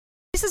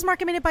This is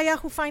Market Minute by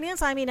Yahoo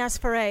Finance. I'm Ines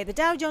Ferre. The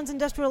Dow Jones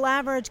Industrial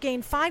Average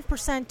gained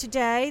 5%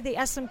 today. The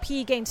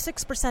S&P gained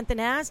 6%. The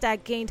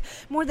Nasdaq gained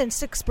more than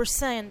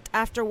 6%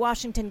 after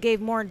Washington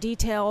gave more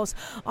details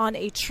on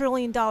a $1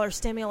 trillion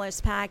stimulus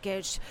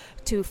package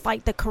to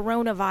fight the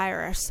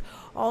coronavirus.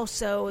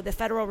 Also, the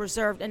Federal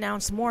Reserve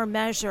announced more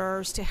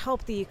measures to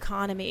help the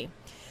economy.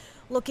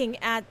 Looking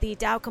at the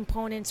Dow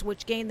components,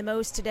 which gained the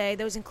most today,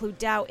 those include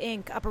Dow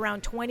Inc. up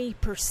around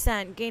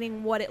 20%,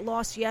 gaining what it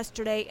lost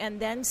yesterday and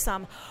then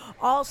some.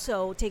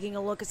 Also, taking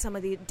a look at some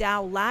of the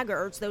Dow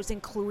laggards, those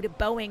include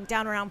Boeing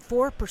down around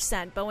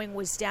 4%. Boeing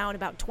was down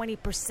about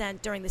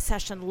 20% during the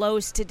session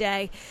lows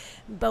today.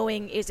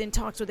 Boeing is in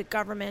talks with the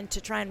government to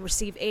try and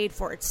receive aid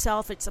for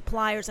itself, its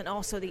suppliers, and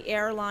also the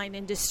airline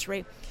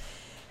industry.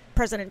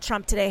 President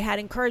Trump today had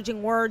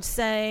encouraging words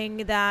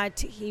saying that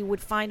he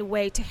would find a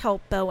way to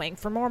help Boeing.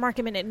 For more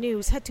Market Minute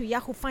news, head to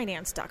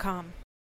yahoofinance.com.